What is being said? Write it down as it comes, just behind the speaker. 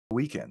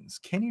weekends?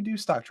 Can you do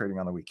stock trading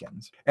on the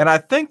weekends? And I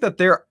think that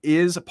there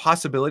is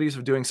possibilities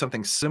of doing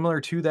something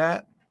similar to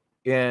that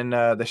in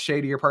the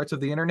shadier parts of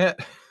the internet.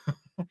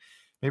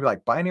 Maybe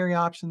like binary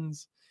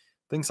options,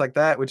 things like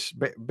that, which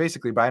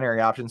basically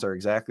binary options are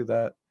exactly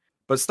that.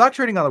 But stock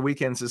trading on the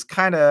weekends is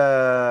kind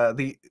of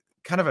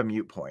a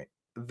mute point.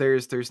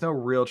 There's no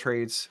real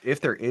trades. If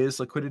there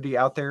is liquidity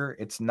out there,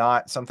 it's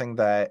not something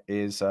that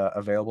is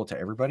available to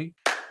everybody.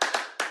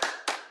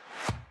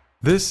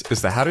 This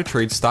is the How to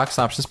Trade Stocks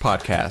and Options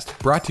podcast,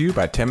 brought to you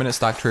by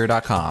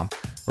 10MinuteStockTrader.com,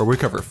 where we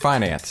cover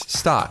finance,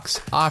 stocks,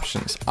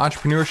 options,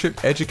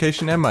 entrepreneurship,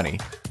 education, and money.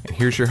 And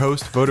here's your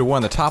host, voted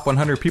one of the top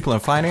 100 people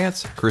in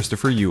finance,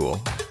 Christopher Ewell.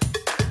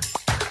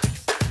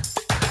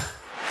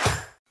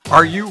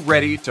 Are you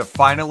ready to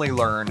finally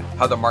learn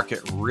how the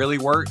market really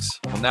works?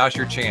 Well, now's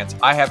your chance.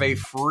 I have a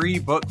free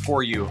book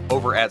for you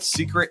over at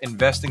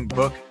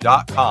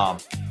secretinvestingbook.com.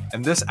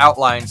 And this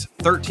outlines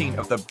 13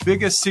 of the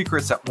biggest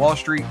secrets that Wall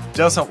Street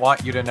doesn't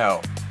want you to know,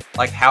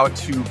 like how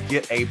to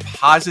get a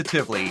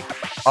positively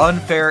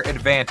unfair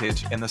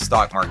advantage in the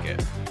stock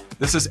market.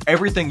 This is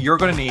everything you're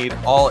going to need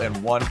all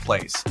in one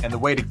place. And the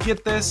way to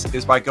get this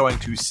is by going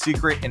to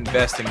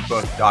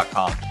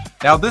secretinvestingbook.com.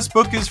 Now, this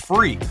book is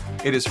free.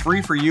 It is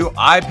free for you.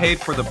 I paid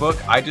for the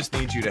book. I just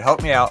need you to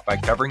help me out by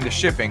covering the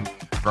shipping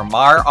from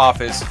our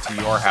office to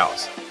your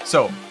house.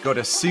 So go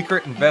to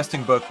Secret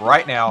Investing Book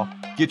right now,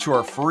 get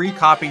your free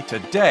copy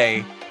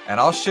today, and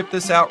I'll ship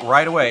this out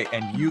right away,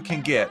 and you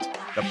can get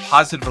the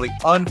positively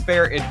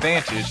unfair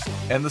advantage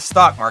in the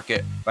stock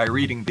market by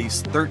reading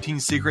these 13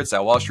 secrets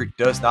that Wall Street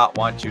does not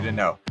want you to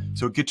know.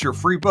 So get your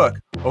free book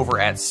over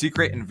at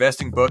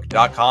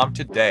secretinvestingbook.com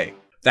today.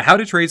 The How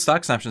to Trade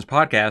Stocks and Options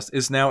podcast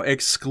is now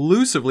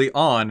exclusively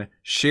on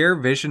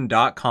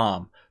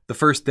sharevision.com, the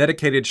first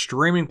dedicated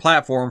streaming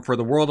platform for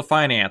the world of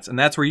finance. And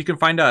that's where you can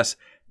find us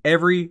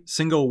every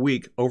single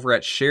week over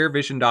at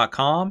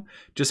sharevision.com.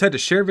 Just head to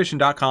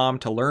sharevision.com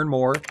to learn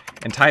more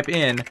and type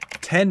in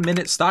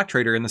 10-minute stock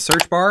trader in the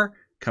search bar.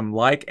 Come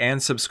like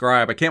and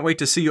subscribe. I can't wait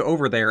to see you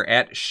over there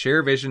at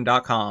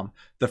sharevision.com,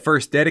 the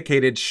first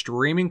dedicated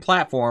streaming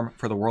platform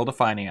for the world of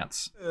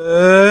finance.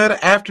 Good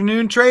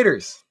afternoon,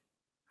 traders.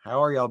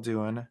 How are y'all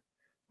doing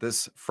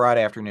this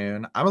Friday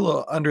afternoon? I'm a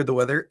little under the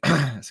weather.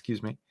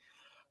 Excuse me.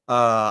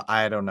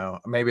 I don't know.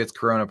 Maybe it's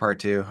Corona part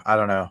 2. I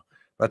don't know.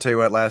 But I'll tell you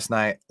what, last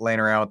night, laying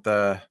around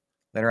the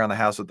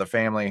house with the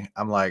family,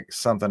 I'm like,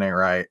 something ain't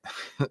right.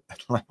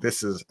 Like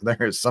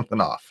there's something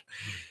off.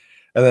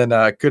 And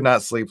then could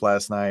not sleep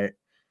last night.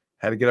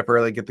 Had to get up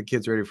early, get the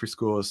kids ready for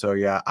school. So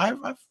yeah,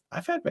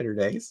 I've had better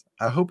days.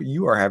 I hope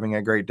you are having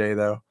a great day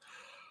though.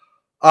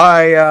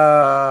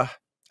 I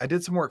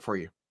did some work for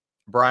you.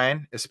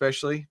 Brian,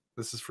 especially,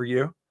 this is for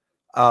you.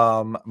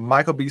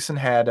 Michael Beeson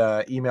had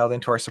emailed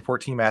into our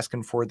support team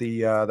asking for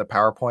the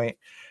PowerPoint,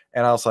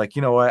 and I was like,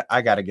 you know what,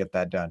 I got to get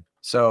that done.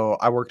 So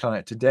I worked on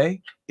it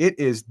today. It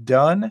is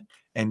done,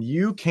 and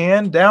you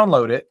can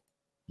download it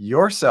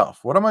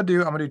yourself. What I'm gonna do,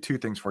 I'm gonna do 2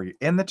 things for you.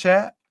 In the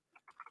chat,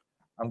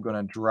 I'm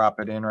gonna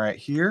drop it in right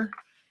here,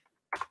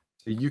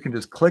 so you can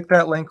just click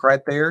that link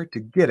right there to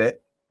get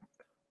it,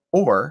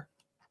 or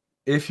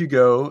if you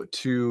go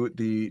to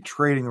the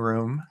trading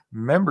room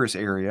members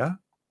area,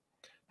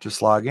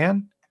 just log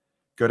in,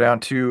 go down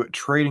to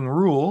trading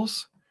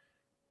rules.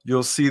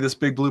 You'll see this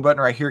big blue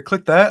button right here.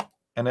 Click that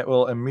and it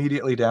will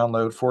immediately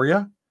download for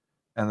you.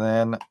 And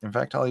then, in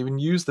fact, I'll even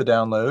use the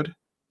download.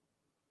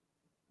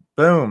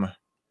 Boom.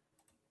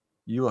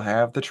 You will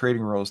have the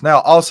trading rules. Now,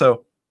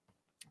 also,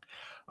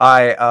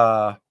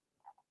 I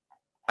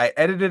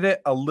edited it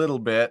a little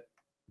bit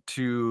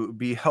to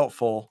be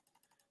helpful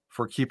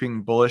for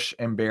keeping bullish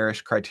and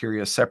bearish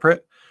criteria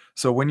separate.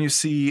 So when you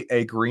see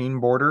a green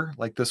border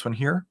like this one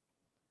here,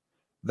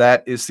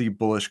 that is the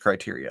bullish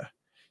criteria.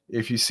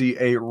 If you see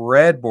a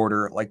red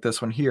border like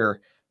this one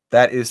here,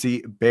 that is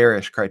the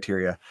bearish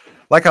criteria.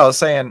 Like I was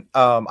saying,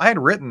 I had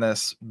written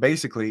this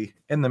basically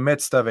in the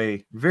midst of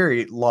a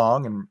very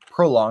long and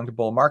prolonged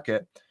bull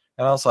market.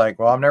 And I was like,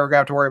 well, I'm never going to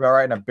have to worry about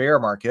writing a bear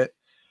market.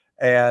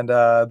 And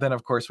then,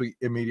 of course, we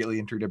immediately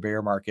entered a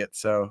bear market.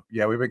 So,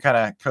 yeah, we've been kind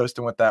of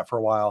coasting with that for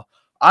a while.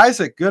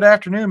 Isaac, good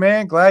afternoon,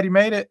 man. Glad you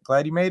made it.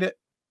 Glad you made it.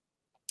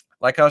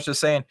 Like I was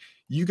just saying,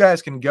 you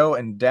guys can go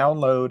and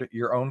download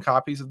your own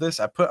copies of this.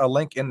 I put a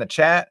link in the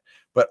chat,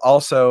 but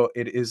also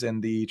it is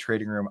in the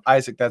trading room.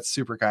 Isaac, that's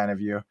super kind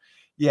of you.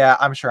 Yeah,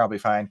 I'm sure I'll be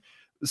fine.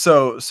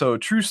 So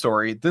true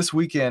story. This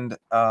weekend,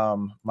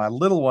 my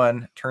little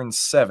one turns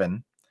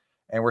 7,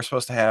 and we're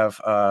supposed to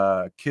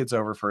have kids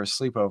over for a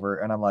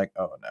sleepover. And I'm like,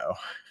 oh no,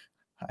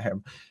 I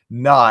am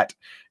not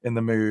in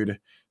the mood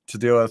to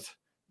deal with,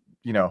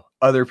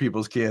 other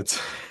people's kids.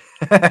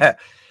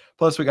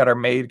 Plus we got our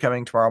maid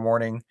coming tomorrow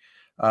morning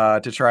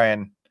to try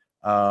and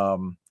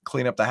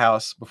clean up the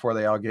house before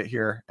they all get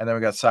here. And then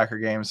we got soccer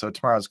games. So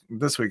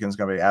this weekend's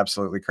going to be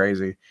absolutely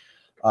crazy.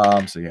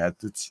 So yeah,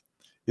 it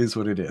is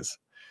what it is.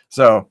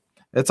 So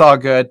it's all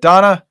good.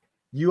 Donna,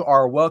 you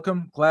are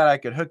welcome. Glad I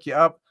could hook you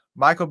up.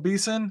 Michael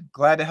Beeson,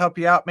 glad to help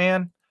you out,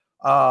 man.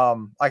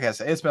 Like I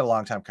said, it's been a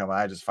long time coming.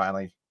 I just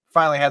finally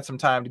finally had some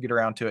time to get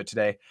around to it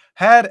today.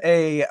 Had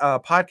a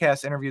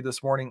podcast interview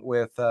this morning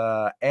with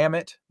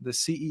Amit, the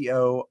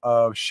CEO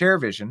of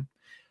ShareVision.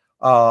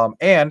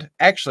 And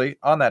actually,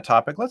 on that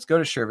topic, let's go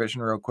to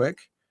ShareVision real quick.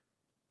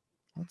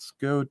 Let's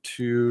go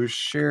to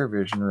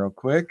ShareVision real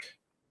quick.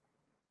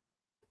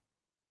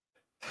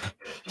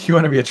 You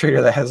want to be a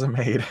trader that hasn't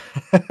made.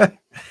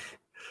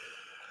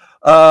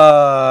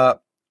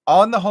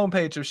 On the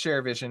homepage of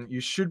ShareVision, you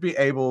should be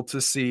able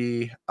to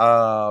see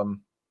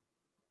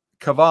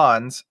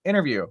Kavan's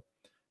interview.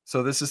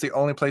 So this is the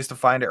only place to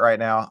find it right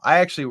now. I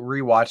actually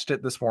rewatched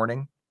it this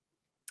morning.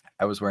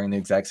 I was wearing the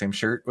exact same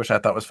shirt, which I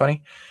thought was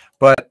funny.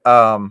 But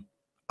I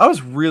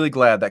was really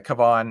glad that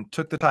Kavan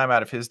took the time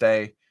out of his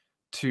day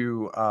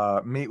to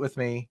meet with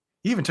me.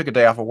 He even took a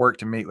day off of work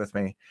to meet with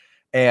me.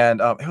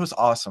 And it was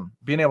awesome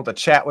being able to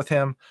chat with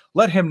him,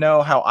 let him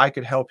know how I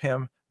could help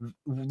him,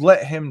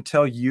 let him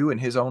tell you in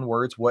his own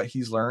words what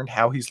he's learned,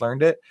 how he's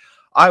learned it.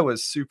 I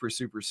was super,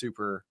 super,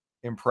 super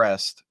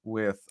impressed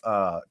with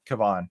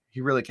Kavan.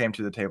 He really came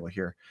to the table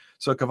here.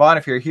 So Kavan,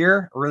 if you're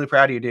here, really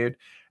proud of you, dude.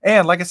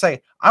 And like I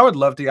say, I would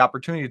love the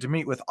opportunity to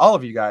meet with all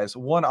of you guys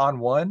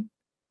one-on-one.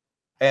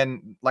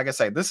 And like I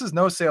say, this is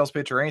no sales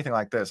pitch or anything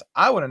like this.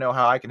 I want to know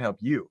how I can help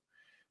you.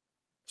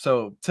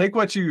 So take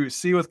what you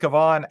see with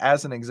Kavan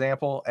as an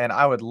example, and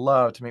I would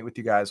love to meet with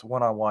you guys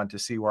one-on-one to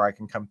see where I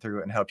can come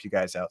through and help you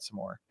guys out some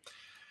more.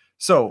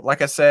 So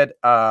like I said,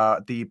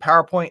 the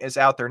PowerPoint is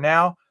out there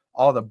now.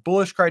 All the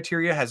bullish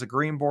criteria has a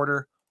green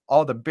border.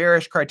 All the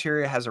bearish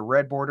criteria has a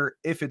red border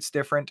if it's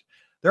different.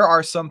 There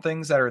are some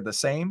things that are the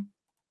same,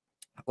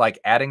 like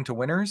adding to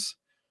winners.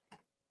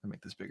 Let me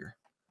make this bigger.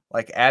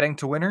 Like adding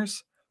to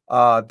winners.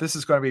 This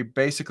is going to be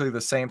basically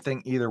the same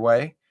thing either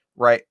way,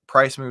 right?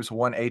 Price moves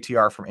 1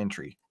 ATR from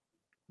entry.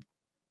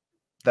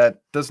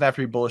 That doesn't have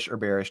to be bullish or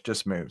bearish,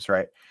 just moves,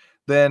 right?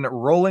 Then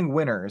rolling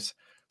winners.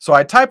 So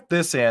I typed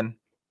this in,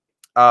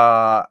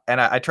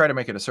 and I try to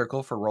make it a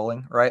circle for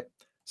rolling, right?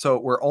 So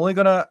we're only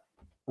going to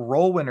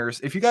roll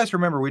winners. If you guys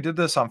remember, we did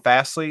this on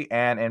Fastly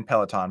and in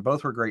Peloton.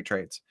 Both were great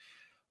trades.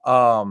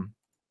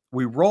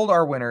 We rolled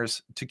our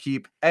winners to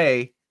keep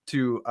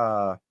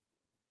to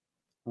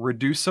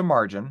reduce some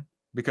margin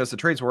because the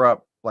trades were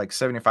up like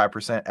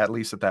 75% at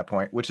least at that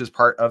point, which is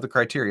part of the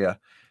criteria.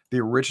 The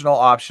original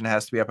option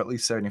has to be up at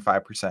least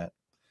 75%.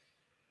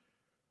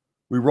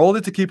 We rolled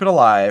it to keep it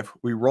alive.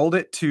 We rolled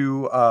it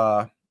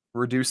to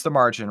reduce the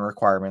margin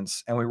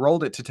requirements, and we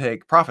rolled it to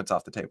take profits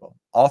off the table.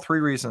 All three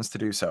reasons to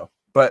do so.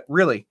 But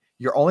really,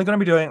 you're only going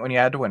to be doing it when you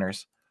add to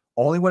winners,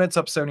 only when it's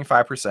up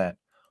 75%.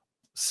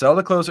 Sell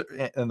the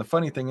closer. And the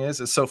funny thing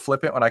is, it's so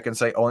flippant when I can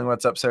say only when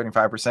it's up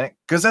 75%,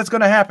 because that's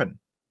going to happen.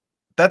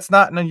 That's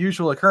not an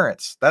unusual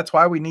occurrence. That's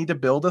why we need to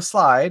build a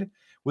slide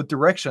with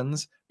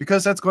directions,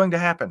 because that's going to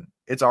happen.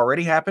 It's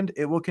already happened.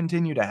 It will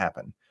continue to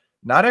happen.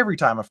 Not every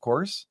time, of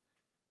course,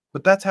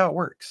 but that's how it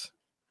works.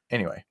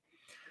 Anyway,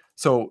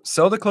 so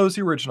sell to close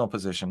the original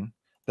position,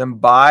 then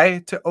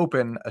buy to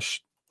open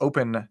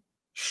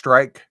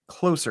strike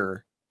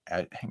closer.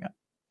 Hang on.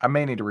 I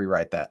may need to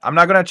rewrite that. I'm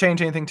not going to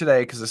change anything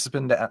today because this has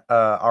been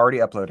already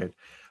uploaded.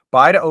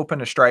 Buy to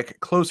open a strike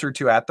closer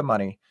to at the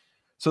money.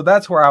 So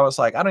that's where I was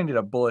like, I don't need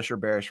a bullish or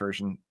bearish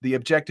version. The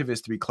objective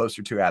is to be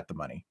closer to at the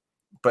money,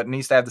 but it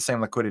needs to have the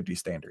same liquidity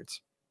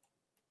standards.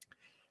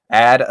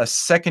 Add a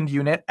second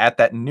unit at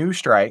that new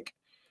strike,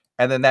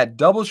 and then that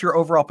doubles your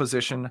overall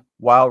position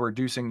while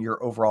reducing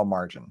your overall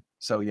margin.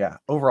 So yeah,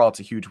 overall, it's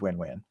a huge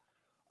win-win.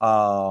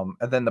 And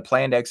then the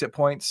planned exit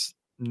points,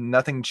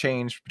 nothing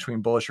changed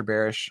between bullish or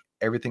bearish.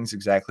 Everything's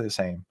exactly the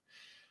same.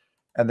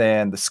 And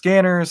then the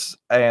scanners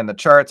and the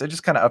charts, I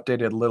just kind of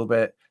updated a little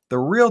bit. The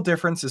real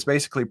difference is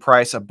basically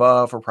price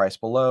above or price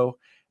below,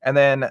 and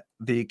then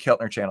the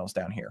Keltner channels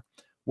down here.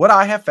 What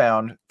I have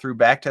found through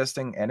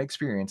backtesting and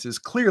experience is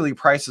clearly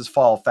prices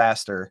fall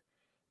faster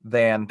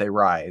than they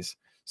rise.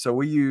 So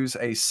we use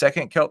a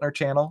second Keltner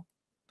channel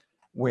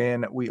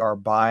when we are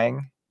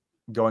buying,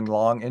 going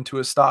long into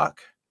a stock.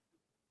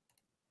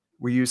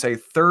 We use a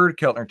third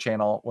Keltner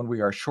channel when we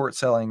are short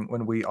selling,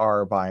 when we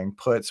are buying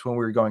puts, when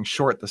we're going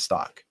short the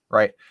stock,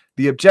 right?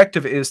 The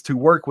objective is to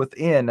work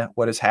within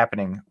what is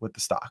happening with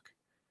the stock.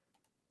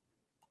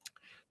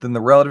 Then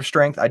the relative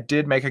strength, I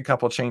did make a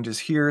couple changes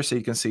here so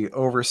you can see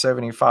over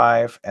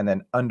 75 and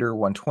then under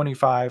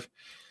 125.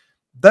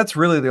 That's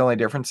really the only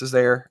differences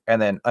there.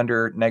 And then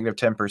under negative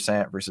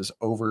 10% versus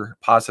over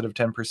positive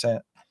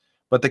 10%.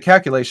 But the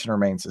calculation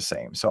remains the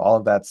same. So all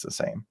of that's the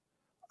same.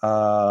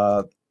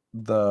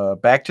 The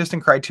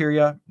backtesting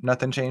criteria,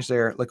 nothing changed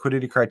there.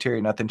 Liquidity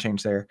criteria, nothing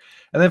changed there.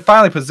 And then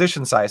finally,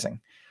 position sizing.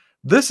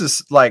 This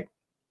is like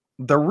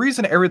the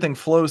reason everything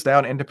flows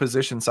down into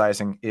position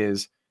sizing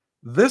is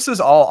this is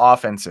all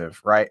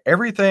offensive, right?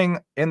 Everything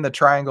in the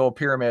triangle,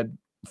 pyramid,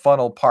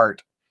 funnel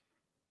part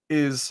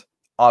is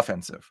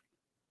offensive.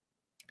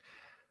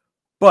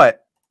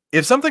 But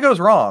if something goes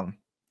wrong,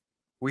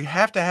 we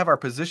have to have our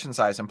position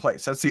size in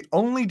place. That's the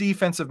only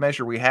defensive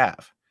measure we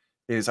have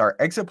is our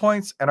exit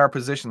points and our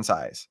position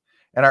size.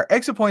 And our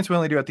exit points we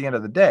only do at the end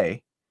of the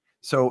day.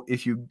 So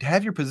if you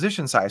have your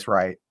position size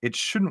right, it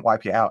shouldn't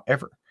wipe you out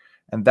ever.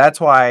 And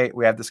that's why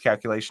we have this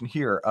calculation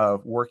here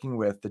of working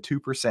with the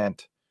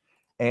 2%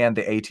 and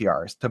the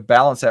ATRs to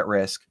balance that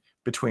risk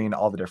between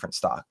all the different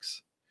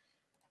stocks.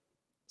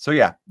 So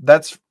yeah,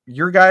 that's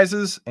your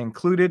guys's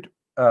included,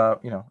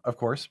 of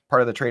course,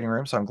 part of the trading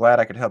room. So I'm glad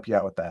I could help you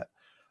out with that.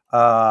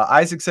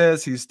 Isaac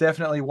says he's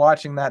definitely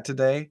watching that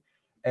today.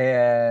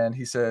 And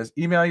he says,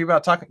 email you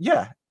about talking.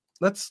 Yeah,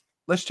 let's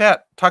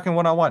chat, talking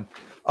one-on-one.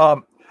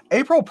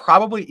 April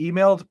probably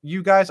emailed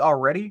you guys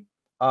already.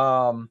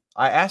 I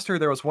asked her,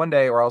 there was one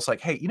day where I was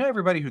like, hey,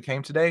 everybody who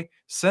came today,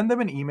 send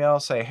them an email,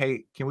 say,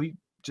 hey, can we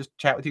just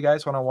chat with you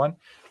guys one-on-one?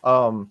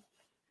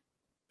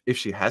 If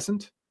she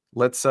hasn't,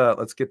 let's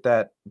get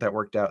that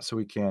worked out so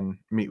we can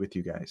meet with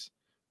you guys.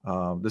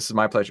 This is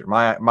my pleasure,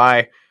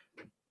 my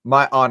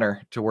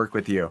honor to work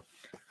with you.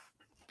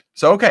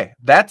 So okay,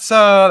 that's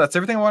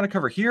everything I want to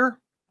cover here.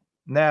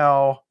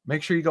 Now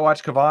make sure you go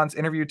watch Kavan's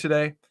interview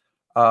today.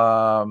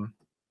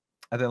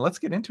 And then let's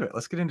get into it.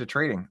 Let's get into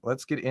trading.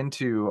 Let's get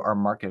into our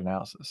market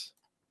analysis.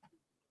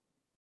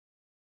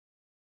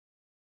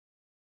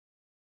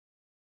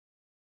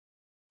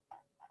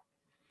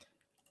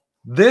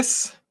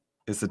 This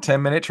is the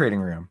 10-minute trading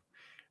room.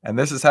 And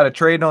this is how to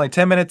trade in only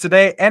 10 minutes a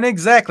day, and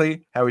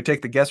exactly how we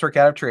take the guesswork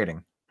out of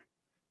trading.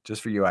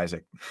 Just for you,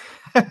 Isaac.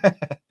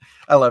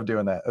 I love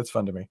doing that. That's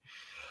fun to me.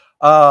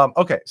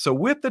 Okay, so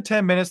with the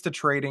 10 minutes to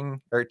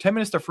trading, or 10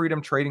 minutes to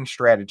freedom trading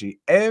strategy,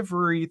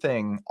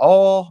 everything,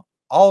 all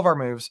of our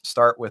moves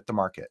start with the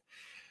market.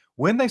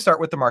 When they start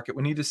with the market,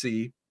 we need to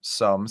see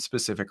some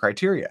specific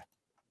criteria.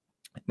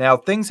 Now,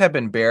 things have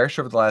been bearish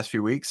over the last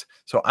few weeks,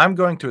 so I'm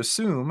going to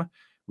assume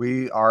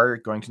we are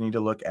going to need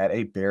to look at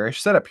a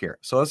bearish setup here.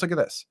 So let's look at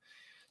this.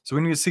 So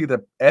we need to see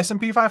the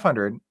S&P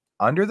 500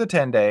 under the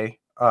 10-day,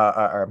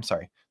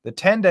 the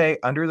 10-day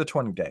under the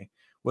 20-day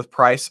with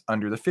price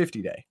under the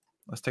 50-day.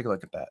 Let's take a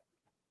look at that.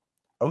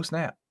 Oh,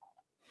 snap.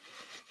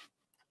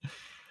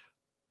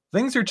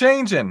 Things are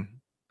changing.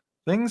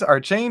 Things are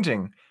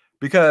changing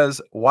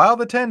because while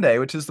the 10-day,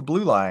 which is the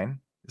blue line,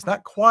 is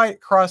not quite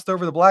crossed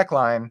over the black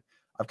line,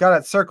 I've got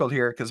it circled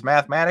here because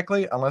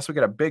mathematically, unless we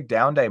get a big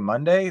down day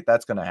Monday,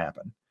 that's going to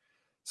happen.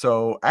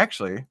 So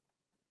actually,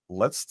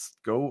 let's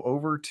go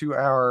over to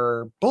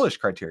our bullish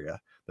criteria.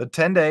 The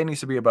 10-day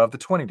needs to be above the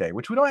 20-day,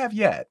 which we don't have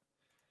yet.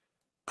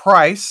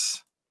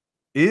 Price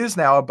is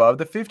now above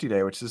the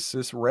 50-day, which is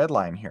this red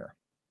line here.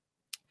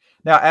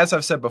 Now, as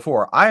I've said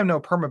before, I am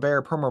no perma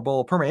bear, perma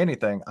bull, perma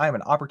anything. I am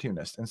an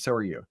opportunist, and so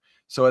are you.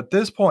 So at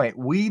this point,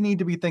 we need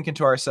to be thinking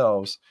to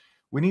ourselves,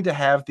 we need to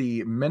have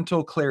the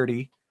mental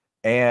clarity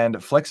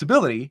and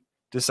flexibility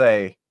to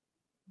say,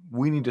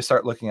 we need to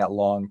start looking at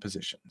long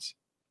positions.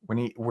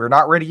 We're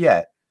not ready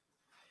yet.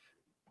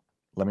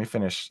 Let me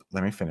finish. The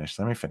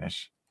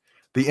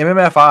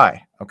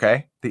MMFI,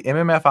 okay? The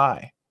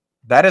MMFI,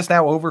 that is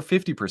now over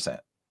 50%. I'll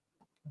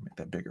make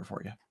that bigger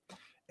for you.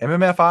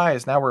 MMFI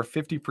is now over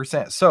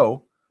 50%.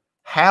 So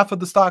half of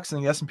the stocks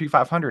in the S&P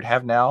 500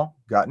 have now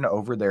gotten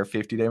over their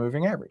 50-day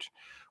moving average,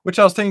 which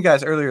I was telling you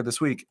guys earlier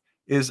this week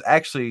is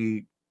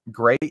actually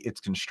great.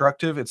 It's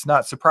constructive. It's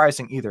not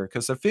surprising either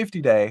because the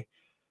 50-day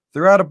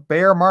throughout a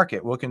bear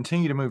market will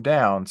continue to move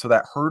down. So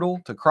that hurdle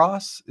to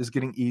cross is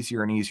getting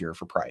easier and easier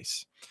for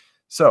price.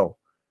 So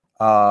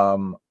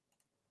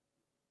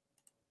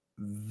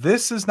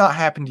this has not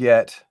happened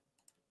yet,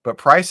 but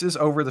price is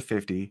over the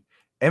 50.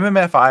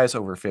 MMFI is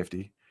over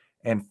 50.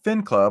 And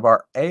FinClub,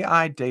 our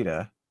AI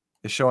data,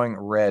 is showing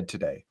red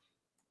today.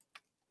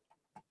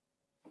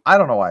 I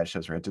don't know why it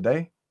shows red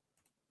today.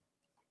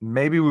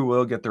 Maybe we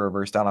will get the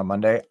reverse down on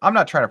Monday. I'm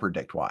not trying to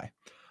predict why.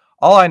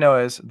 All I know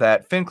is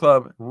that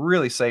FinClub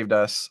really saved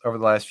us over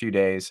the last few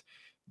days,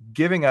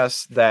 giving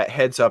us that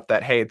heads up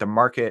that, hey, the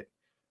market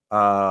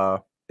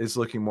is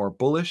looking more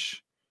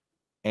bullish.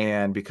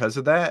 And because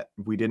of that,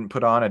 we didn't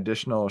put on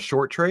additional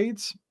short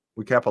trades.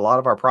 We kept a lot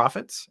of our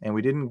profits, and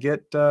we didn't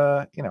get,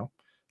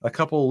 a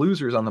couple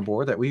losers on the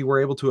board that we were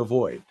able to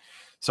avoid.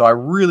 So I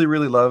really,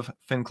 really love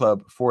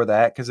FinClub for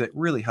that because it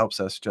really helps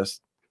us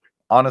just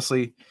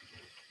honestly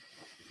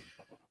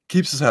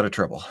keeps us out of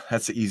trouble.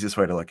 That's the easiest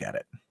way to look at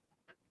it.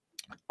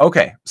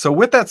 Okay, so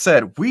with that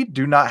said, we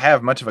do not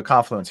have much of a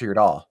confluence here at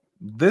all.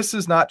 This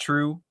is not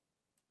true.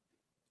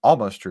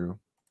 Almost true.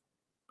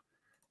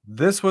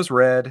 This was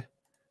red.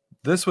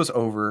 This was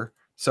over.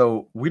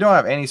 So we don't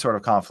have any sort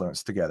of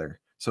confluence together.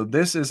 So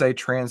this is a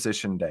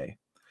transition day.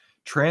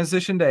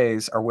 Transition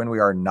days are when we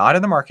are not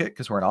in the market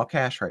because we're in all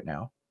cash right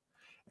now.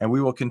 And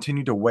we will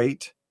continue to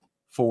wait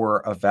for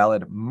a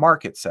valid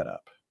market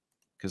setup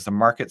because the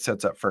market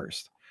sets up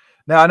first.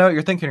 Now, I know what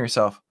you're thinking to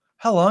yourself.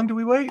 How long do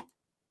we wait?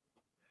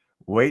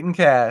 Wait in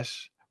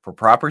cash for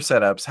proper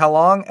setups. How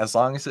long? As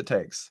long as it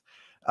takes.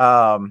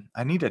 I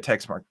need to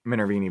text Mark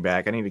Minervini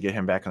back. I need to get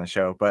him back on the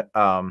show. But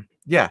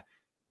yeah,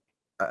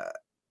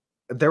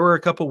 there were a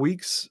couple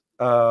weeks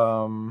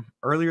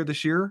earlier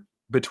this year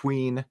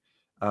between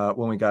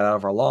when we got out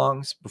of our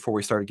longs before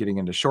we started getting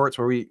into shorts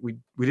where we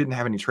didn't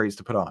have any trades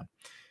to put on.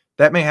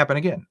 That may happen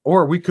again,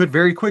 or we could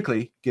very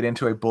quickly get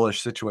into a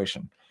bullish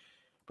situation.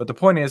 But the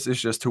point is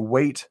just to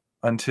wait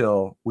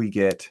until we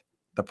get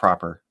the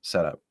proper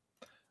setup.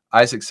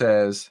 Isaac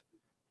says,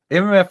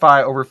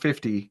 MMFI over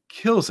 50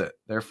 kills it.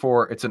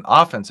 Therefore, it's an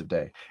offensive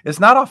day. It's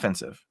not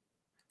offensive.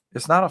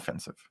 It's not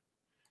offensive.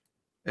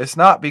 It's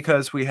not,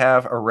 because we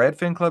have a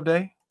Redfin Club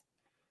day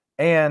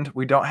and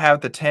we don't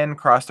have the 10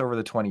 crossed over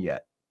the 20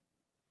 yet.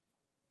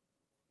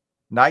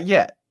 Not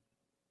yet.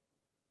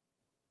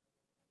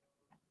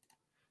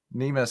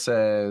 Nima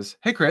says,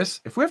 hey,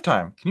 Chris, if we have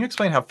time, can you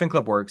explain how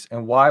FinClub works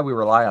and why we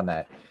rely on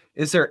that?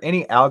 Is there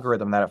any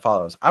algorithm that it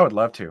follows? I would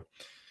love to.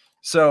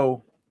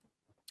 So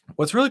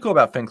what's really cool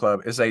about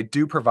FinClub is they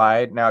do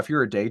provide, now if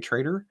you're a day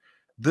trader,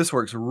 this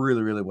works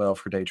really, really well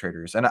for day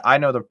traders. And I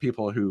know the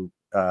people who,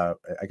 I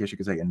guess you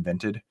could say,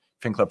 invented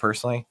FinClub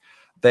personally.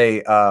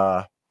 They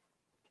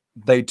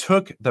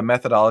took the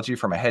methodology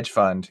from a hedge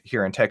fund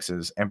here in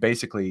Texas and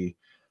basically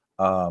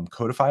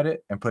codified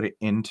it and put it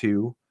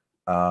into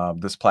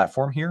this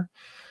platform here.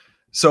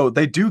 So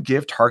they do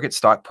give target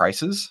stock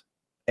prices.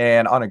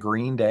 And on a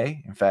green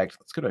day, in fact,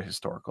 let's go to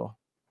historical.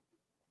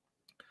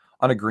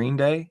 On a green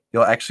day,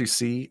 you'll actually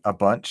see a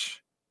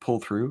bunch pull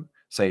through,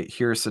 say,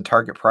 here's the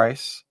target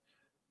price.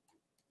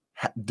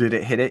 Did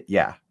it hit it?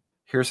 Yeah.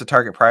 Here's the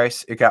target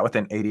price. It got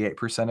within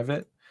 88% of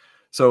it.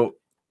 So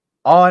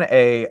on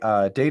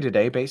a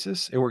day-to-day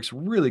basis, it works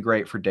really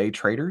great for day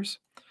traders,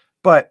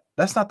 but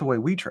that's not the way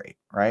we trade,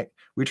 right?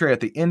 We trade at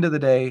the end of the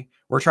day.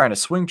 We're trying to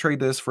swing trade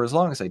this for as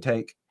long as they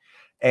take.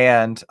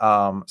 And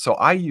so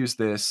I use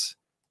this,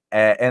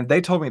 and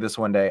they told me this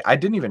one day. I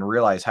didn't even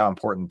realize how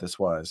important this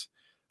was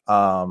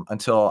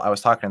until I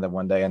was talking to them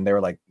one day, and they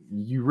were like,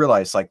 you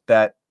realize like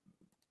that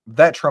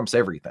trumps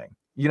everything.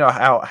 You know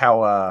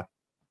how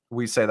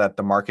we say that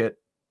the market,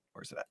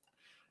 where's it at?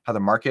 How the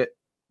market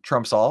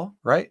trumps all,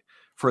 right?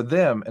 For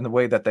them, and the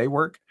way that they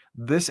work,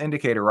 this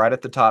indicator right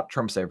at the top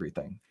trumps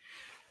everything.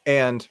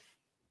 And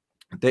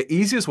the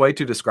easiest way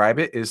to describe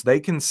it is they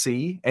can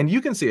see, and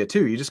you can see it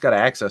too. You just got to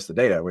access the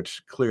data,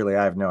 which clearly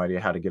I have no idea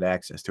how to get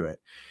access to it.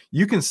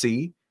 You can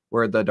see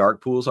where the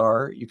dark pools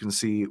are. You can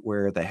see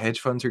where the hedge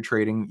funds are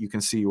trading. You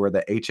can see where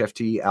the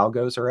HFT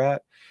algos are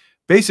at.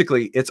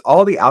 Basically, it's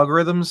all the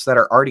algorithms that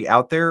are already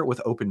out there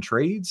with open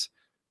trades.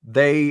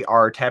 They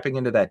are tapping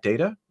into that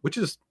data, which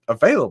is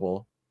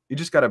available. You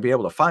just got to be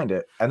able to find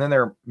it. And then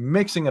they're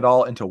mixing it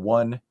all into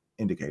one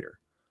indicator,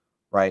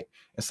 right?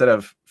 Instead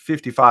of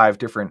 55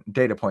 different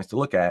data points to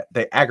look at,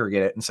 they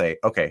aggregate it and say,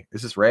 okay,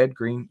 is this red,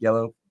 green,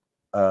 yellow,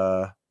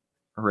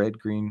 red,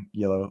 green,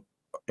 yellow,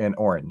 and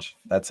orange?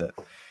 That's it.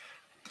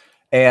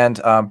 And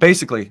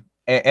basically,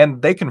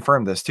 and they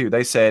confirmed this too.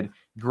 They said,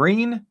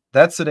 green,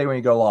 that's the day when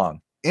you go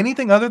long.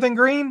 Anything other than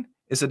green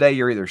is the day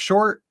you're either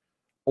short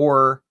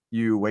or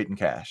you wait in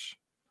cash.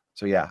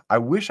 So yeah, I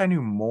wish I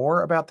knew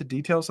more about the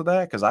details of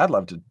that, because I'd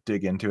love to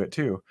dig into it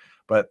too,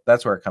 but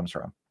that's where it comes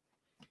from.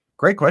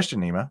 Great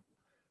question, Nima.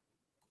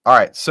 All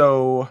right,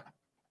 so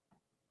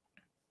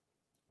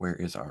where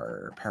is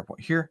our PowerPoint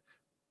here?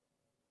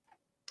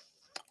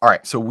 All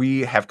right, so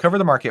we have covered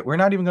the market. We're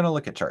not even going to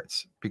look at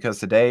charts because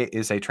today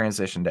is a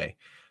transition day.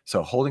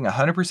 So holding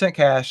 100%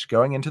 cash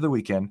going into the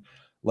weekend,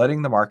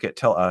 letting the market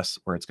tell us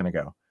where it's going to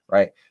go,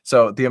 right?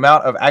 So the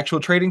amount of actual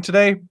trading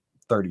today,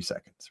 30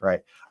 seconds, right?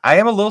 I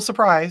am a little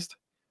surprised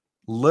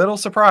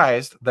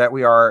that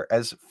we are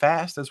as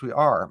fast as we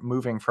are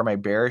moving from a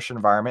bearish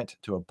environment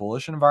to a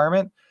bullish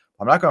environment.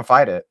 I'm not going to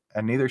fight it,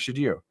 and neither should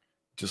you.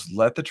 Just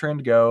let the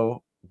trend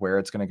go where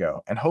it's going to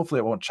go, and hopefully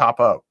it won't chop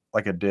up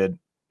like it did,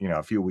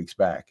 a few weeks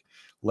back.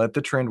 Let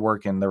the trend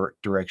work in the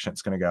direction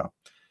it's going to go.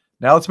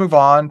 Now let's move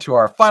on to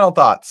our final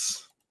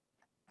thoughts.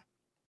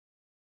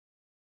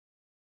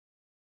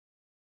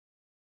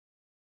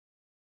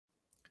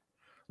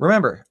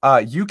 Remember,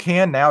 you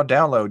can now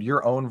download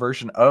your own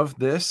version of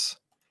this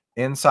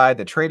inside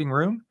the trading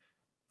room.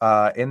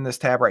 In this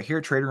tab right here,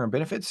 Trading Room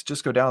Benefits,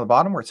 just go down to the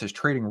bottom where it says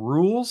Trading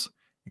Rules.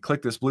 You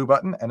click this blue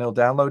button and it'll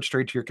download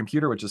straight to your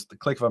computer with just the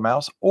click of a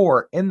mouse,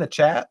 or in the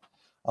chat.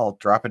 I'll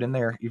drop it in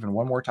there even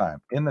one more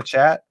time. In the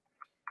chat,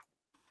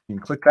 you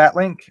can click that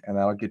link and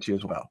that'll get you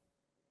as well.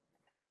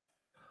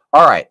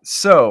 All right,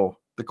 so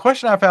the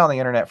question I found on the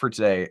internet for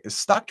today is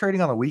stock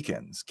trading on the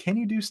weekends. Can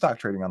you do stock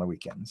trading on the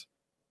weekends?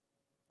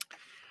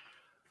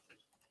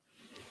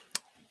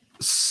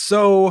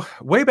 So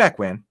way back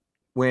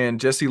when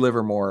Jesse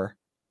Livermore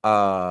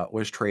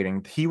was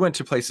trading, he went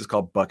to places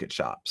called bucket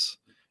shops.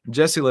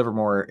 Jesse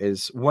Livermore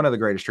is one of the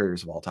greatest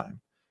traders of all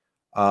time.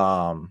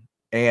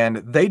 And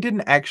they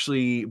didn't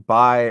actually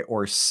buy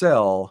or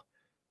sell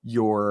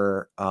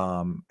your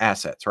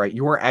assets, right?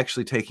 You were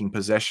actually taking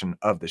possession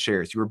of the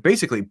shares. You were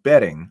basically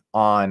betting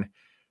on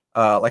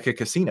like a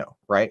casino,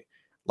 right?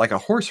 Like a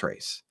horse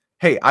race.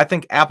 Hey, I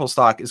think Apple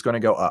stock is going to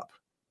go up.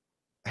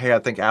 Hey, I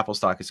think Apple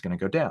stock is going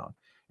to go down.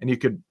 And you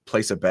could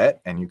place a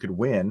bet and you could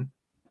win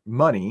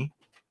money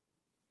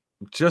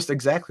just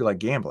exactly like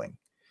gambling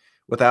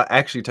without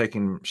actually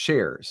taking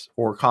shares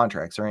or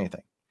contracts or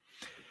anything.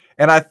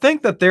 And I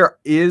think that there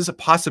is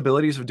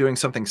possibilities of doing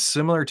something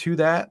similar to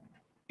that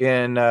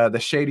in the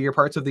shadier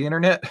parts of the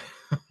internet.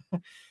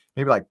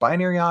 Maybe like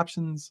binary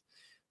options,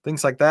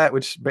 things like that,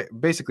 which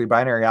basically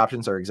binary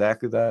options are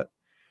exactly that.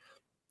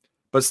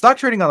 But stock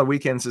trading on the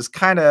weekends is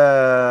kind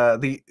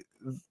of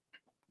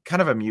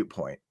kind of a mute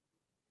point.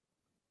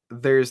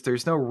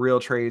 There's no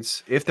real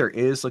trades. If there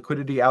is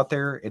liquidity out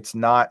there, it's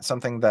not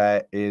something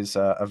that is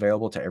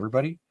available to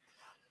everybody.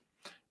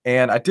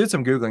 And I did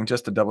some Googling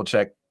just to double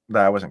check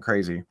that I wasn't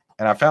crazy.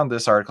 And I found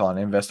this article on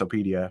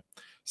Investopedia. It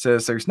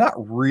says there's not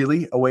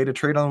really a way to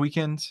trade on the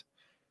weekends.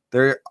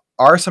 There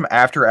are some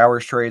after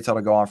hours trades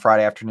that'll go on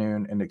Friday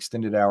afternoon and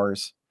extended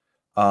hours.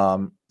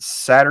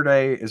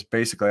 Saturday is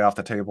basically off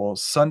the table.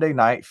 Sunday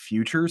night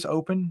futures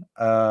open.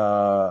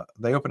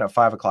 They open at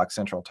 5 o'clock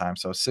Central Time,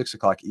 so 6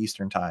 o'clock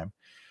Eastern Time.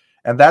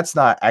 And that's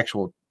not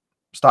actual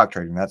stock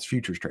trading. That's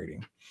futures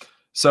trading.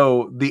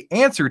 So the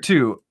answer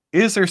to,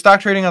 is there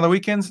stock trading on the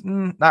weekends?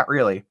 Not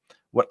really.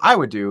 What I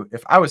would do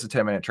if I was a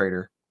 10-minute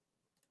trader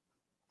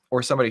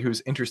or somebody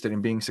who's interested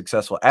in being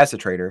successful as a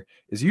trader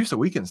is use the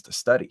weekends to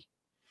study.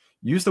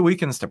 Use the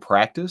weekends to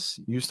practice.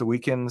 Use the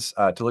weekends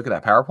to look at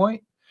that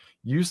PowerPoint.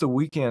 Use the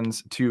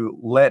weekends to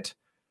let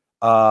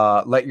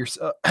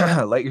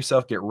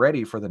yourself get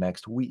ready for the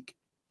next week.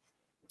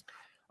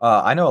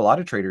 I know a lot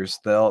of traders,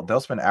 they'll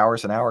spend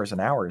hours and hours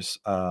and hours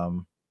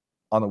on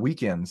the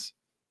weekends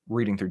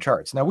reading through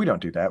charts. Now, we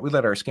don't do that. We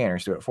let our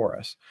scanners do it for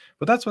us.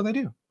 But that's what they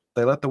do.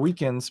 They let the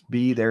weekends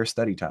be their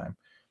study time.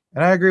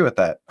 And I agree with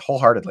that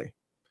wholeheartedly.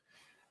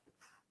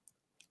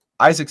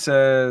 Isaac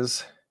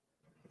says,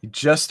 you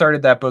just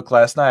started that book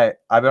last night.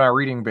 I've been on a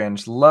reading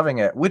binge, loving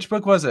it. Which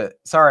book was it?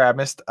 Sorry, I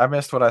missed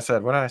what I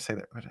said. What did I say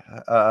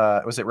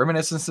there? Was it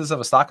Reminiscences of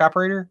a Stock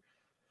Operator?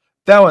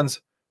 That one's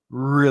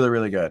really,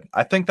 really good.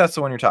 I think that's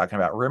the one you're talking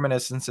about.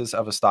 Reminiscences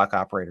of a Stock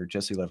Operator,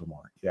 Jesse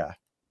Livermore. Yeah.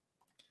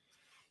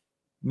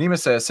 Nima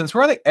says, since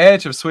we're on the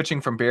edge of switching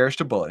from bearish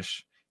to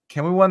bullish,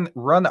 can we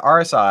run the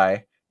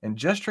RSI and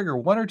just trigger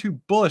 1 or 2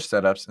 bullish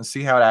setups and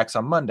see how it acts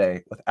on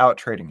Monday without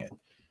trading it?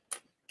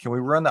 Can we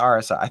run the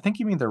RSI? I think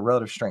you mean the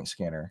relative strength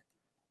scanner.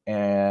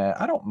 And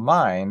I don't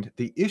mind.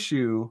 The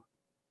issue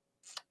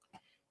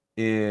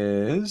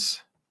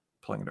is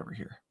pulling it over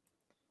here.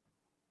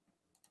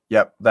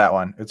 Yep, that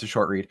one. It's a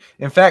short read.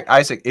 In fact,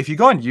 Isaac, if you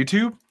go on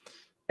YouTube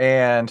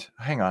and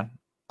hang on,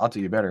 I'll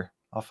do you better.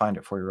 I'll find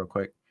it for you real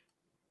quick.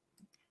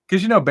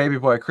 Because you know, baby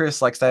boy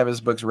Chris likes to have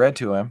his books read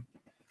to him.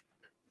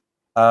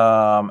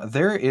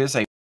 There is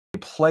a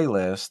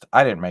playlist.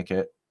 I didn't make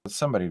it, but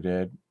somebody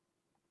did.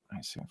 Let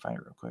me see if I can find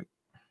it real quick.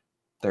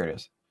 There it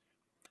is.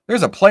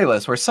 There's a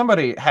playlist where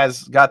somebody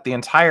has got the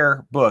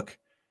entire book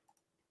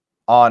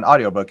on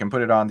audiobook and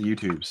put it on the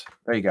YouTubes.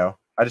 There you go.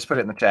 I just put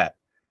it in the chat.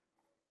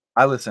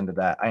 I listened to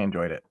that. I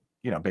enjoyed it.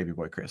 You know, baby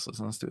boy Chris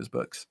listens to his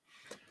books.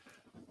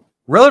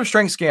 Relative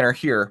strength scanner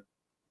here.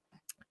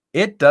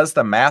 It does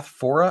the math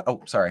for us.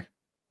 Oh, sorry.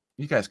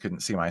 You guys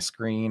couldn't see my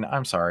screen.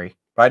 I'm sorry.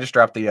 But I just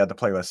dropped the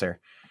playlist there.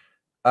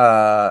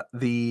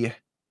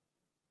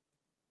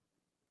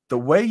 The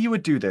way you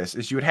would do this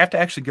is you would have to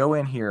actually go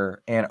in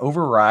here and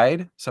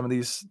override some of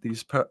these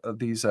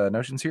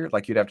notions here.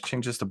 Like you'd have to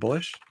change this to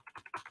bullish,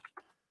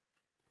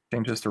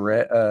 change this to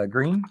red,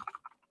 green,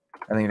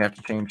 and then you'd have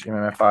to change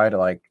MMFI to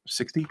like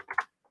 60.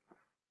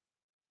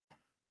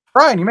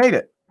 Brian, you made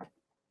it.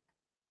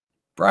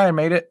 Brian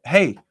made it.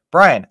 Hey,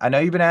 Brian, I know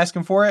you've been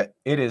asking for it.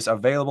 It is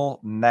available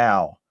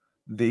now.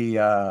 The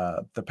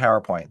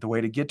PowerPoint. The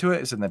way to get to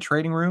it is in the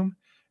trading room,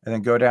 and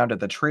then go down to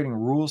the trading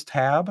rules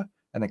tab,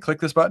 and then click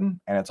this button,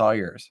 and it's all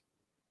yours.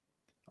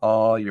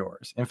 All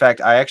yours. In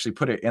fact, I actually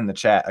put it in the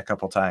chat a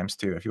couple times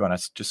too. If you want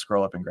to just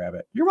scroll up and grab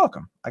it, you're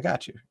welcome. I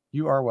got you.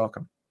 You are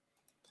welcome.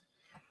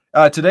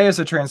 Today is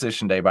a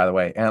transition day, by the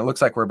way, and it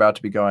looks like we're about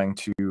to be going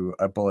to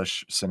a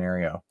bullish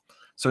scenario.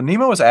 So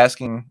Nemo was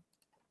asking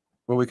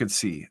what we could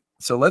see.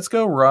 So let's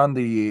go run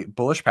the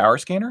bullish power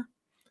scanner.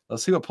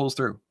 Let's see what pulls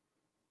through.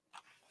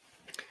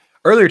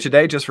 Earlier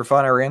today, just for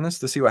fun, I ran this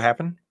to see what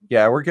happened.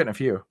 Yeah, we're getting a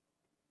few.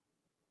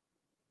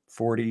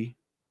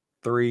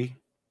 43.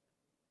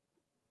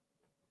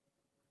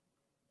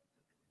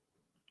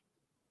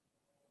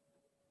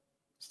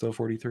 Still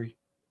 43.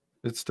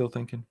 It's still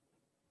thinking.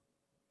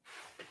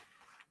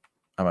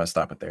 I'm going to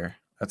stop it there.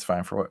 That's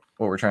fine for what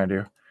we're trying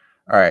to do.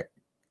 All right.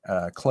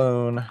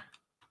 Clone,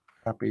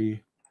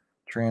 copy,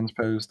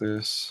 transpose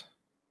this.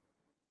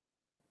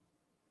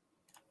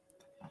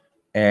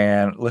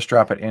 And let's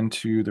drop it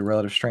into the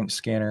relative strength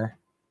scanner.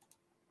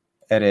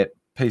 Edit,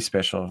 paste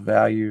special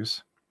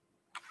values.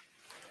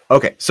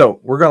 Okay,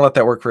 so we're going to let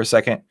that work for a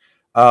second.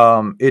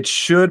 It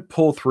should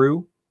pull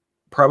through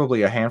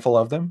probably a handful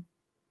of them.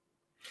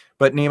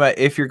 But Nima,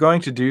 if you're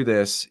going to do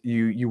this,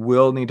 you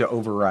will need to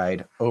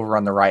override over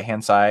on the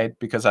right-hand side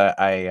because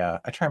I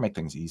try and make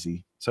things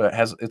easy. So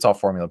it's all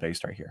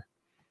formula-based right here.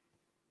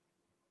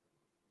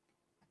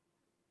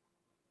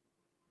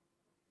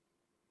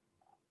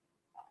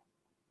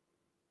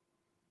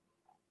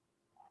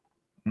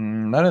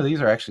 None of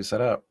these are actually set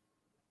up.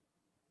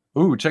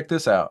 Ooh, check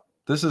this out.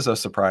 This is a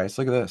surprise.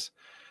 Look at this.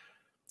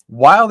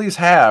 While these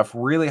have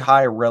really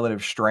high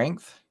relative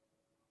strength,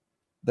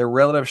 their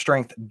relative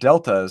strength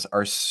deltas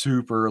are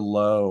super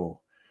low.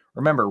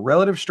 Remember,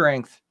 relative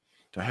strength,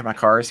 do I have my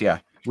cars? Yeah.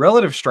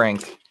 Relative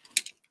strength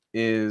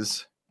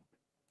is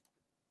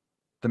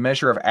the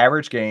measure of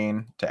average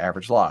gain to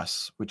average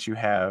loss, which you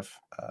have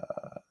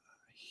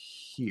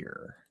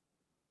here.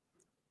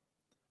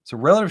 So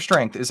relative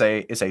strength is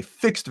a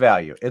fixed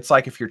value. It's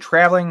like if you're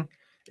traveling,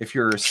 if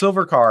your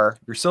silver car,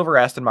 your silver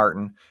Aston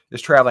Martin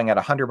is traveling at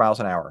 100 miles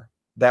an hour,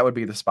 that would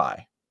be the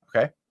SPY.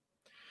 Okay.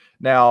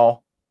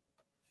 Now,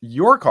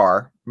 your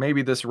car,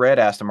 maybe this red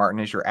Aston Martin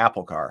is your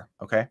Apple car.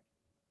 Okay.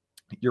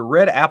 Your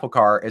red Apple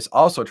car is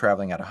also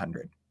traveling at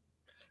 100.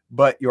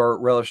 But your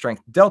relative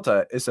strength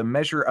delta is a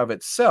measure of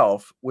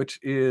itself, which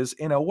is,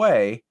 in a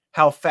way,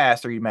 how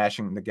fast are you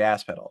mashing the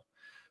gas pedal.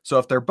 So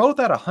if they're both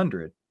at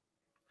 100,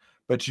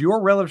 but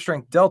your relative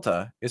strength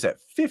delta is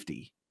at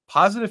 50,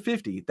 positive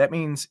 50, that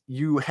means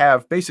you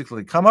have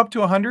basically come up to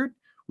 100.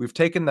 We've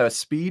taken the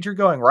speed you're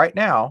going right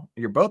now.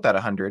 You're both at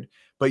 100,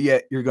 but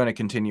yet you're going to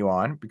continue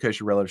on because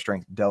your relative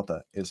strength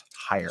delta is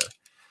higher.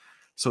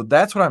 So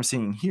that's what I'm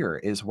seeing here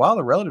is while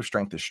the relative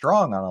strength is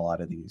strong on a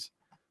lot of these,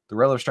 the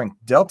relative strength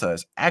delta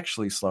is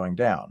actually slowing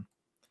down.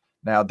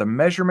 Now, the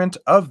measurement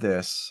of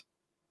this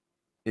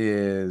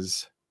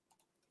is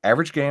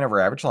average gain over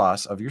average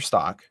loss of your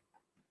stock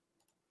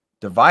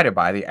divided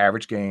by the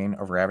average gain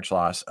over average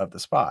loss of the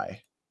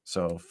SPY.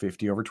 So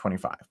 50 over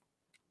 25.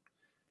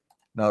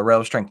 Now, the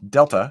relative strength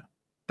delta,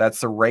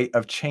 that's the rate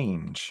of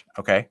change.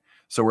 Okay.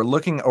 So we're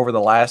looking over the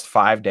last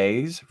 5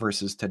 days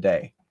versus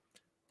today.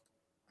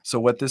 So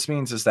what this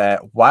means is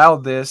that while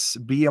this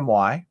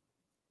BMY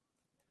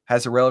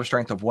has a relative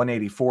strength of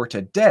 184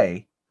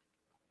 today,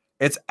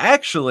 it's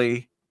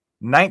actually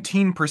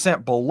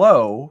 19%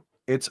 below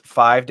its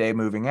 5-day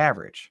moving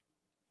average.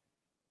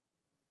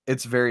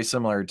 It's very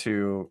similar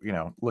to,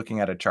 looking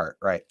at a chart,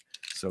 right?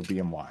 So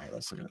BMY,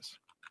 let's look at this.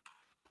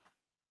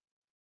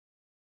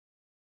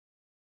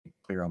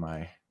 Clear all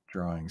my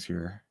drawings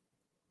here.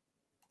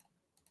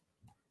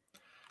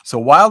 So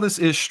while this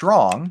is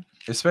strong,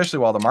 especially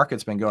while the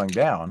market's been going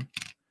down,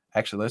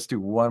 actually, let's do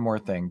one more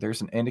thing.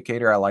 There's an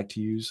indicator I like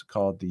to use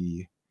called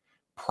the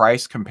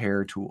price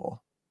compare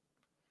tool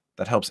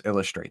that helps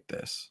illustrate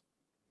this.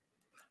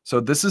 So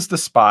this is the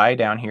SPY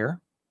down here.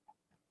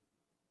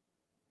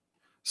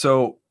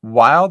 So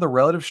while the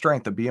relative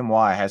strength of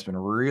BMY has been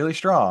really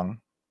strong,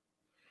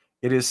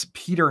 it is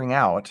petering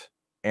out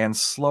and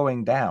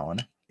slowing down.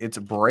 Its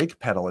brake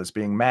pedal is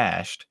being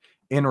mashed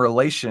in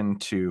relation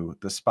to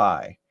the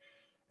SPY.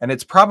 And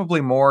it's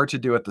probably more to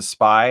do with the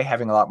SPY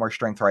having a lot more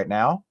strength right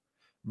now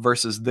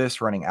versus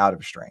this running out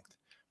of strength.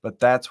 But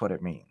that's what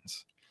it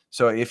means.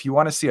 So if you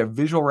want to see a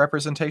visual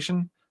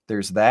representation,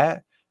 there's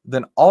that.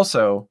 Then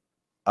also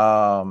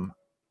let's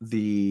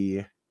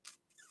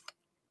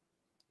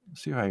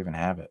see if I even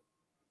have it.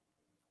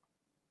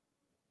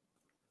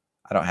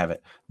 I don't have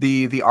it.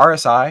 The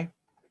RSI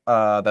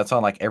that's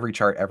on like every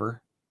chart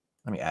ever.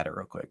 Let me add it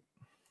real quick.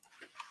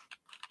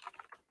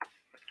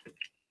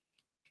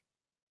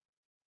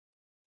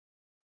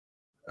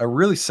 A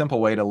really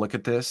simple way to look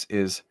at this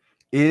is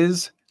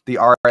the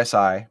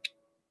RSI,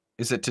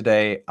 is it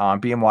today on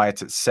BMY,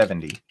 it's at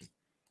 70. And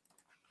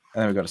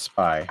then we go to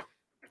SPY.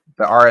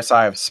 The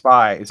RSI of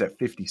SPY is at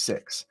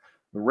 56.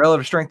 The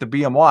relative strength of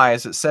BMY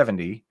is at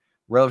 70.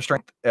 Relative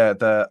strength,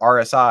 the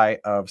RSI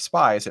of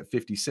SPY is at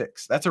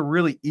 56. That's a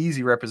really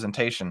easy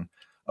representation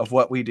of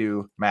what we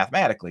do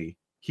mathematically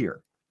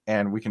here.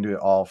 And we can do it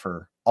all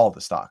for all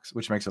the stocks,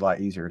 which makes it a lot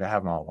easier to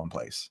have them all in one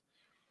place.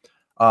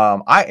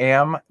 I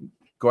am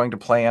going to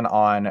plan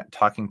on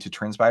talking to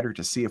TrendSpider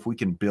to see if we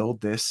can build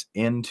this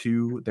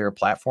into their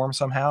platform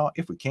somehow.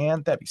 If we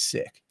can, that'd be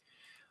sick.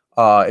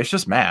 It's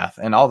just math,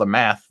 and all the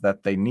math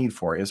that they need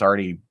for it is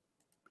already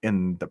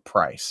in the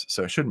price.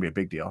 So it shouldn't be a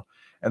big deal.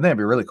 And then it'd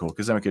be really cool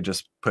because then we could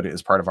just put it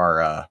as part of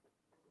our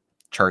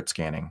chart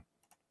scanning.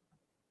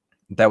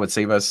 That would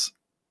save us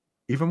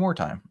even more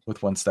time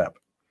with one step.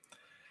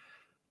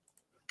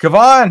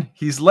 Kavan,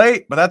 he's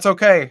late, but that's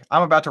okay.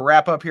 I'm about to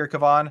wrap up here,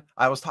 Kavan.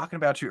 I was talking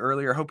about you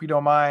earlier. Hope you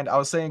don't mind. I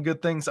was saying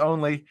good things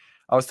only.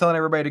 I was telling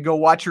everybody to go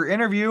watch your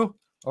interview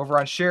over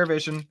on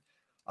ShareVision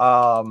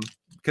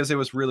because it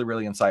was really,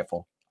 really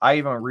insightful. I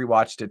even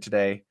rewatched it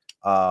today.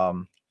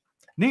 Nima,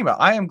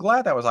 I am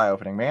glad that was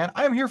eye-opening, man.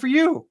 I am here for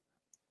you.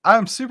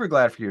 I'm super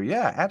glad for you.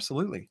 Yeah,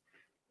 absolutely.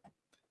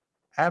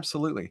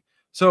 Absolutely.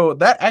 So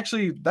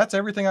that's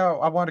everything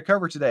I wanted to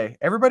cover today.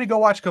 Everybody go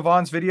watch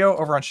Kavan's video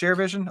over on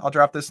ShareVision. I'll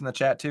drop this in the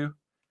chat too.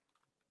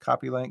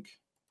 Copy link.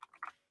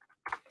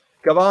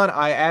 Kavan,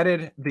 I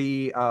added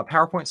the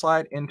PowerPoint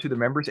slide into the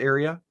members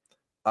area.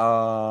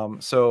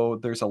 So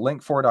there's a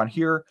link for it on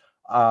here.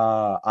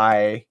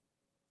 I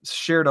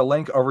shared a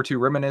link over to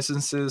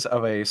Reminiscences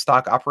of a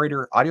Stock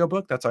Operator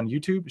audiobook that's on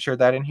YouTube. Shared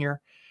that in here.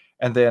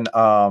 And then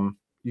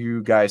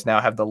you guys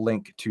now have the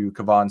link to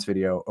Kavan's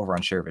video over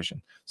on ShareVision.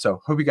 So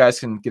hope you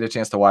guys can get a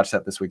chance to watch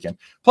that this weekend.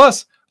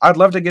 Plus, I'd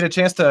love to get a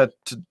chance to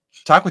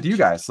talk with you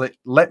guys.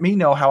 Let me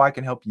know how I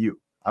can help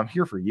you. I'm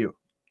here for you.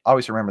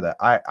 Always remember that.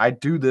 I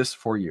do this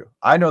for you.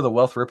 I know the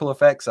wealth ripple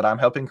effects that I'm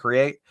helping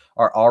create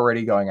are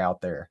already going out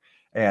there.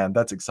 And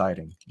that's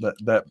exciting.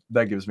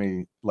 That gives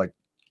me like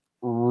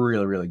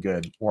really, really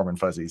good warm and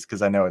fuzzies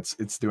because I know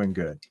it's doing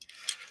good.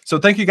 So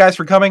thank you guys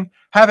for coming.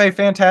 Have a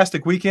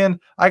fantastic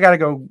weekend. I got to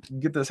go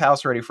get this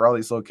house ready for all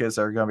these little kids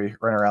that are going to be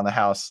running around the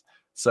house.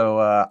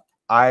 So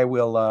I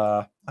will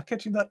I'll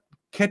catch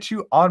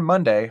you on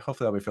Monday.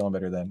 Hopefully I'll be feeling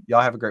better then.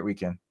 Y'all have a great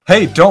weekend.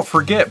 Hey, don't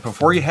forget,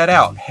 before you head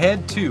out,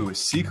 head to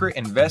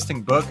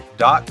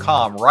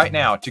secretinvestingbook.com right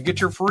now to get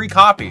your free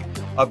copy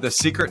of The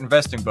Secret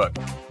Investing Book.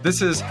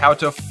 This is how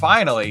to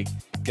finally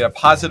get a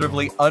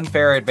positively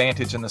unfair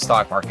advantage in the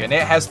stock market. And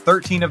it has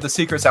 13 of the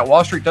secrets that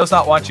Wall Street does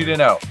not want you to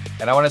know.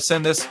 And I want to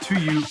send this to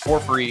you for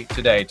free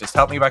today. Just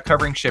help me by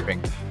covering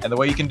shipping. And the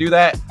way you can do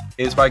that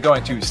is by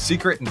going to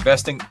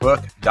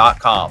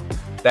secretinvestingbook.com.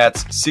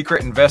 That's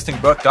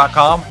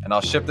secretinvestingbook.com, and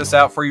I'll ship this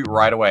out for you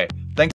right away.